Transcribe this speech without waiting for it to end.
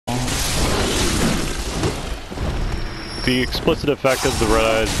the explicit effect of the red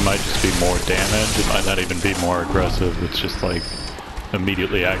eyes might just be more damage. It might not even be more aggressive. It's just like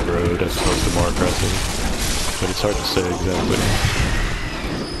immediately aggroed as opposed to more aggressive. But it's hard to say exactly.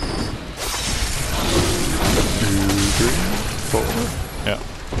 2, 3, 4. Yeah.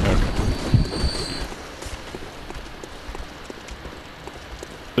 Okay.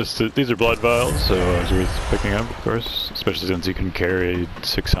 These are blood vials, so it's worth picking up, of course, especially since you can carry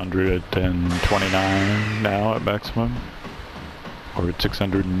 629 now at maximum, or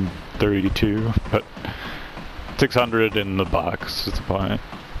 632, but 600 in the box is the point.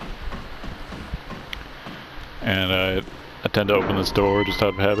 And I tend to open this door just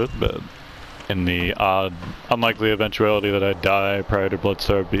out of habit, but in the odd, unlikely eventuality that I die prior to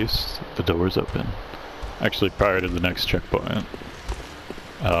Bloodstarved Beast, the door's open. Actually, prior to the next checkpoint.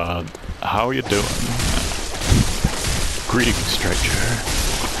 How are you doing? Greetings, stranger.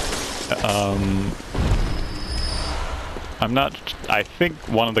 I'm not, I think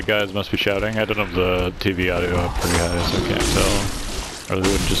one of the guys must be shouting. I don't have the TV audio up pretty high, so I can't tell. Or they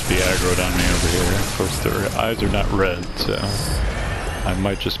wouldn't just be aggroed on me over here. Of course, their eyes are not red, so I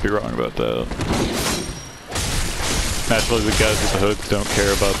might just be wrong about that. Naturally, the guys with the hoods don't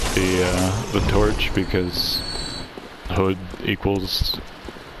care about the torch because hood equals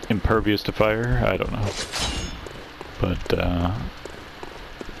impervious to fire. I don't know, but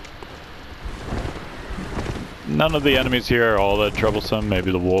none of the enemies here are all that troublesome.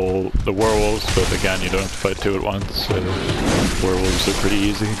 Maybe the werewolves, but again, you don't have to fight two at once. So werewolves are pretty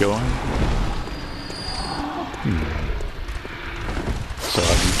easy going. So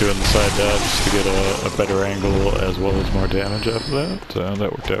I'm doing the side dodge just to get a better angle as well as more damage after that. So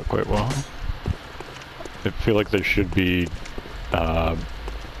that worked out quite well. I feel like there should be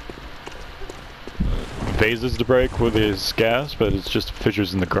vases to break with his gas, but it's just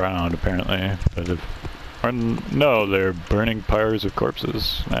fissures in the ground apparently. But or no, they're burning pyres of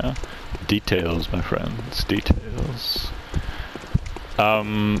corpses. Yeah. Details, my friends, details.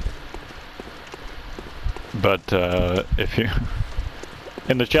 But if you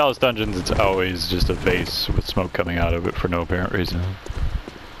in the Chalice dungeons, it's always just a vase with smoke coming out of it for no apparent reason.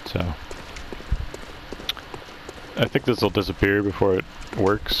 So I think this will disappear before it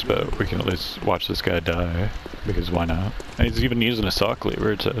works, but we can at least watch this guy die, because why not? And he's even using a saw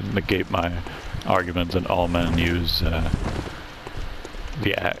cleaver to negate my argument that all men use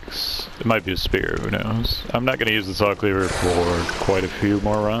the axe. It might be a spear, who knows? I'm not going to use the saw cleaver for quite a few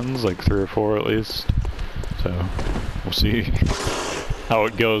more runs, like 3 or 4 at least. So we'll see how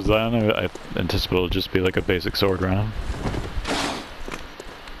it goes then. I anticipate it'll just be like a basic sword round.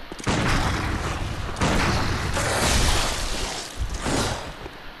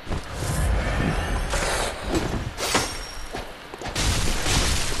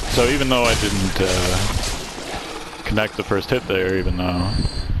 So even though I didn't connect the first hit there, even though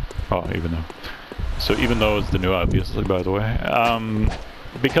it's the new obviously, by the way,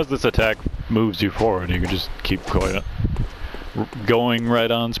 because this attack moves you forward, you can just keep going right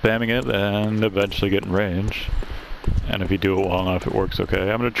on, spamming it, and eventually get in range. And if you do it well enough, it works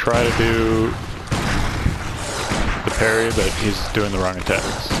okay. I'm going to try to do the parry, but he's doing the wrong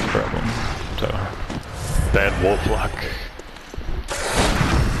attacks, the problem. So, bad wolf luck.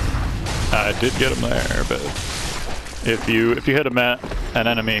 I did get him there, but if you hit an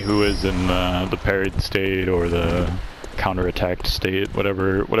enemy who is in the parried state or the counter-attacked state,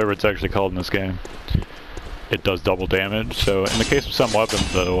 whatever it's actually called in this game, it does double damage. So in the case of some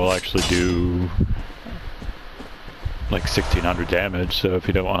weapons, though, it will actually do like 1600 damage. So if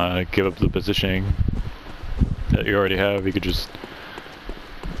you don't want to give up the positioning that you already have, you could just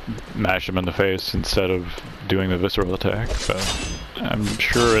mash him in the face instead of doing the visceral attack. But I'm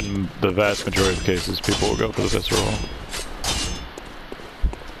sure in the vast majority of cases, people will go for the visceral.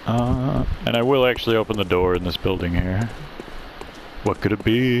 And I will actually open the door in this building here. What could it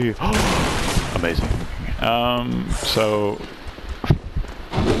be? Amazing. So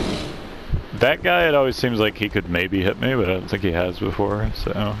that guy, it always seems like he could maybe hit me, but I don't think he has before,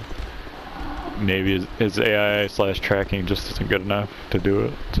 so maybe his AI/tracking just isn't good enough to do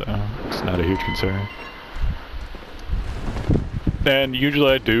it, so it's not a huge concern. And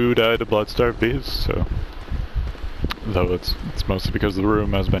usually I do die to Bloodstarved Beast, so though it's mostly because of the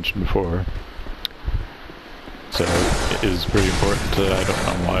room, as mentioned before. So it is pretty important to, I don't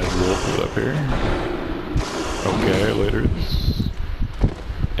know why the wolf is up here. Okay, later.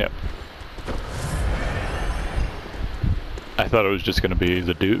 Yep. I thought it was just gonna be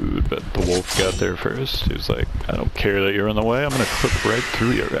the dude, but the wolf got there first. He was like, I don't care that you're in the way, I'm gonna clip right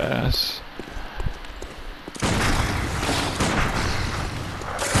through your ass.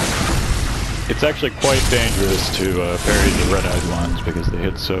 It's actually quite dangerous to parry the red-eyed ones because they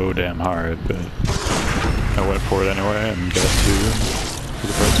hit so damn hard, but I went for it anyway and got two for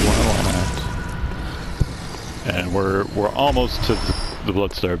the first one. Why not? And we're almost to the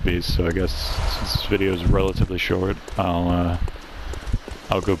Bloodstar Beast, so I guess since this video is relatively short, I'll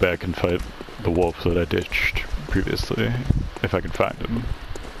go back and fight the wolf that I ditched previously, if I can find him.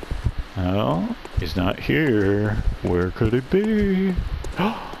 Oh, he's not here. Where could he be?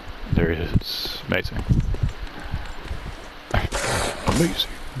 There he is. Amazing.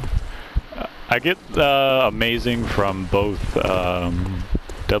 Amazing. I get amazing from both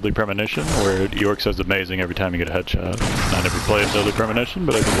Deadly Premonition, where York says amazing every time you get a headshot. I never played Deadly Premonition,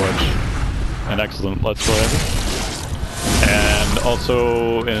 but I did watch an excellent Let's Play of it. And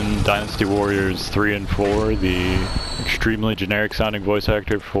also in Dynasty Warriors 3 and 4, the extremely generic sounding voice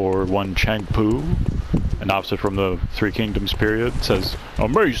actor for one Chang Pu, an officer from the Three Kingdoms period, says,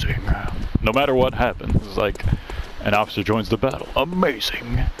 amazing! No matter what happens, like, an officer joins the battle.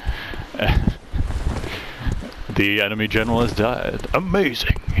 Amazing! The enemy general has died.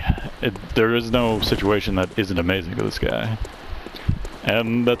 Amazing! There is no situation that isn't amazing to this guy.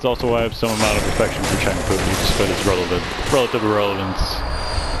 And that's also why I have some amount of affection for Chang Pu, despite its relative irrelevance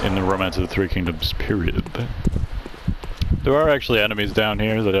in the Romance of the Three Kingdoms period. There are actually enemies down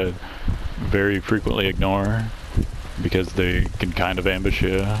here that I very frequently ignore because they can kind of ambush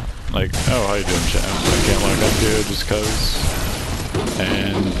you. Like, oh, how you doing, champ? I can't lock up here just cause.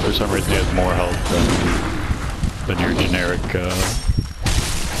 And for some reason he has more health than your generic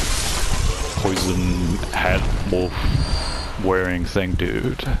poison hat wolf wearing thing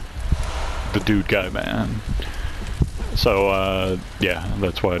dude. The dude guy man. So yeah,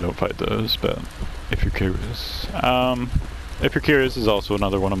 that's why I don't fight those, but if you're curious. If you're curious is also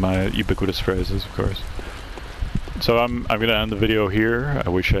another one of my ubiquitous phrases, of course. So I'm gonna end the video here. I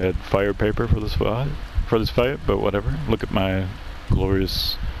wish I had fire paper for this fight, but whatever. Look at my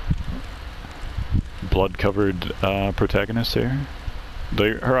glorious blood-covered protagonist here.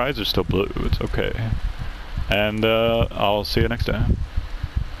 Her eyes are still blue. It's okay. And I'll see you next time.